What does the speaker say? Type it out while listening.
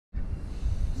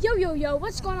Yo,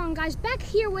 what's going on, guys? Back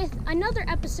here with another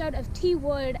episode of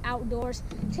T-Wood Outdoors.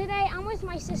 Today, I'm with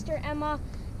my sister, Emma,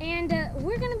 and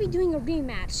we're going to be doing a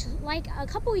rematch. Like a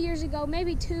couple years ago,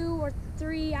 maybe 2 or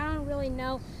 3, I don't really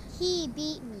know. He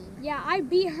beat me. Yeah, I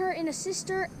beat her in a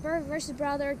sister versus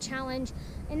brother challenge,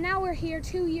 and now we're here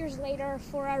 2 years later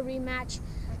for our rematch.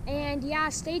 And yeah,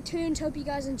 stay tuned. Hope you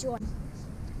guys enjoy.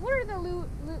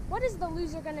 What is the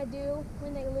loser going to do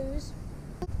when they lose?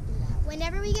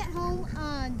 Whenever we get home,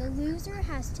 the loser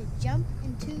has to jump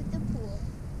into the pool.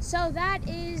 So that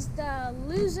is the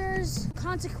loser's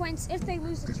consequence if they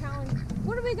lose the challenge.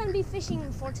 What are we going to be fishing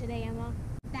for today, Emma?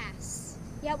 Bass.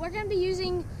 Yeah, we're going to be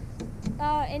using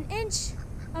an inch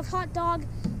of hot dog,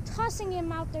 tossing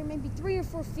him out there maybe 3 or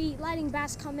 4 feet, letting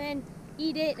bass come in,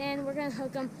 eat it, and we're going to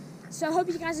hook them. So I hope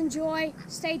you guys enjoy.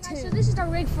 Stay tuned. So this is our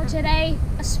rig for today.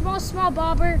 A small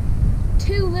bobber,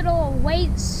 2 little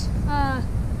weights,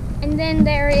 and then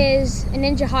there is an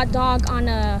inch of hot dog on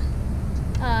a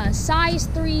size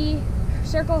 3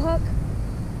 circle hook.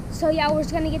 So yeah, we're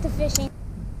just gonna get to fishing.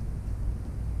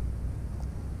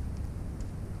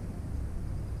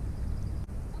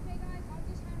 Okay guys, I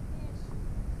just had a fish.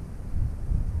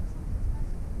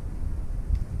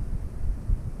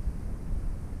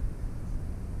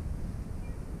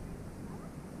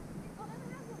 Oh, Emma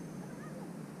has one.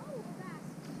 Oh, a bass.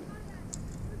 Not a bass.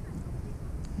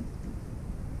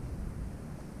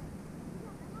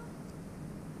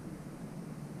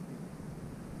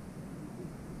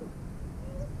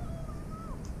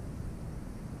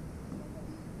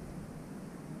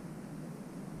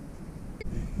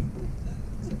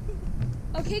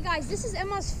 Okay guys, this is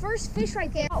Emma's first fish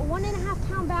right there. 1.5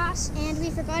 pound bass. And we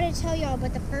forgot to tell y'all,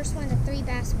 but the first one, the 3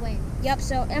 bass win. Yep,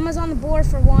 so Emma's on the board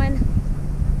for 1.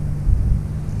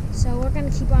 So we're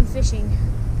gonna keep on fishing.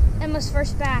 Emma's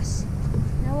first bass.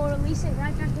 Now we'll release it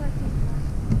right back to our feet.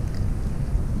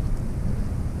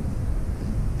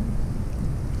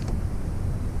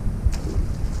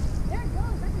 There it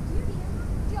goes, that's a beauty, Emma.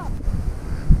 Good job.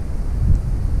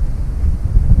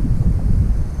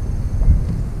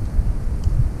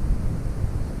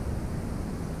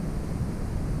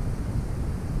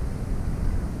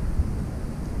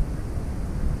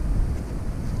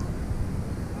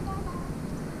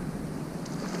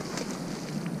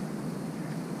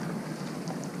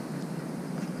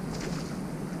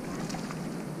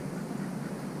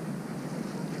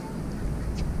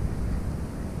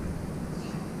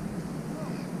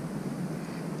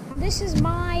 This is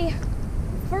my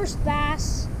first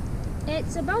bass.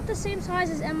 It's about the same size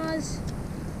as Emma's,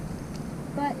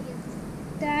 but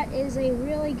that is a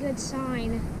really good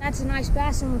sign. That's a nice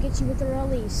bass, and we'll get you with the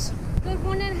release. Good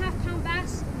 1.5 pound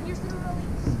bass. Here's the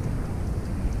release.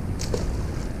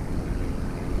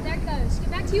 There it goes. Get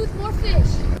back to you with more fish.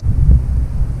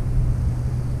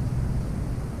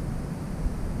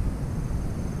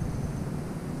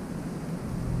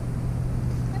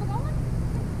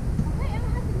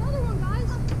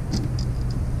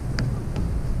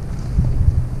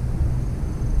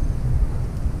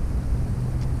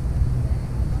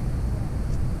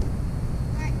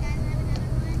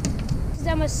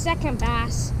 Emma's second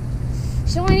bass.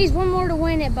 She only needs 1 more to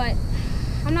win it, but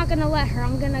I'm not gonna let her.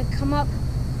 I'm gonna come up.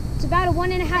 It's about a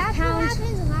 1.5 pounds. That's what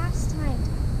happened last time.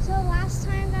 So last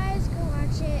time, guys, go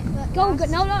watch it. But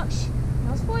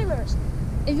no spoilers.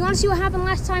 If you want to see what happened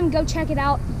last time, go check it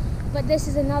out. But this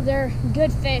is another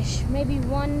good fish, maybe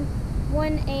 1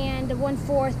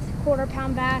 1/4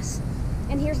 quarter-pound bass.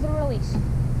 And here's the release.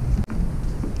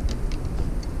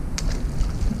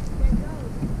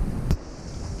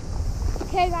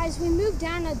 Okay guys, we moved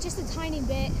down just a tiny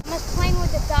bit. I'm just playing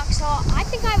with the duck, so I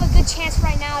think I have a good chance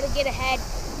right now to get ahead.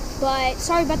 But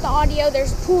sorry about the audio.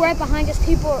 There's a pool right behind us.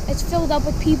 It's filled up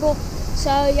with people,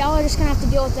 so y'all are just gonna have to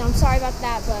deal with them. Sorry about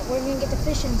that, but we're gonna get to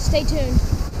fishing. Stay tuned.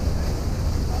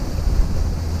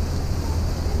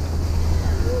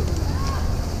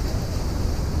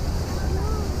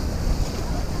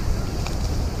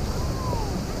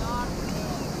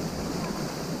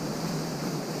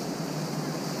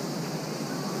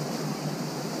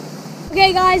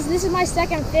 Okay guys, this is my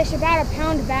second fish, about a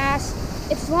pound bass.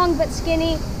 It's long but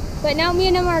skinny, but now me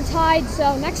and him are tied,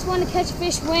 so next one to catch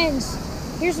fish wins.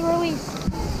 Here's the release.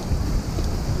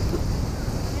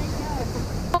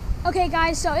 Okay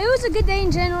guys, so it was a good day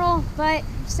in general, but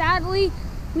sadly,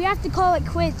 we have to call it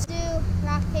quits. Do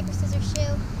rock, paper, scissors,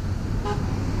 shoot.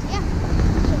 Yeah.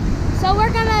 So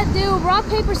we're gonna do rock,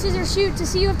 paper, scissors, shoot to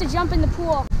see who have to jump in the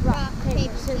pool. Rock,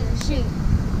 paper, scissors, shoot.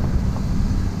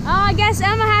 I guess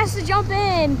Emma has to jump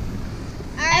in.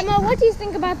 All right. Emma, what do you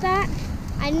think about that?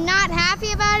 I'm not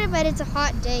happy about it, but it's a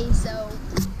hot day, so.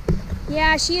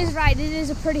 Yeah, she is right. It is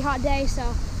a pretty hot day,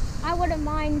 so I wouldn't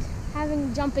mind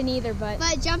having jumping either, but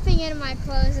jumping in my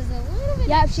clothes is a little bit.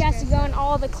 yep, she has to go in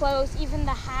all the clothes, even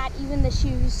the hat, even the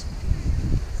shoes.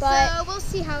 But so we'll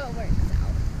see how it works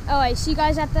out. alright, see you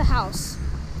guys at the house.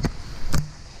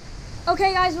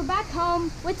 Okay guys, we're back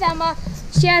home with Emma.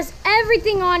 She has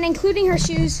everything on, including her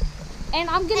shoes. And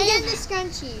I'm gonna give the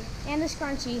scrunchie. And the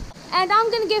scrunchie. And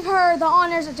I'm gonna give her the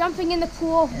honors of jumping in the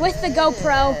pool with the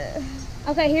GoPro.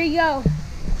 Okay, here you go.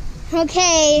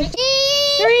 Okay.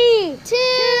 3,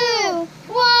 2,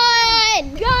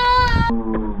 1, go!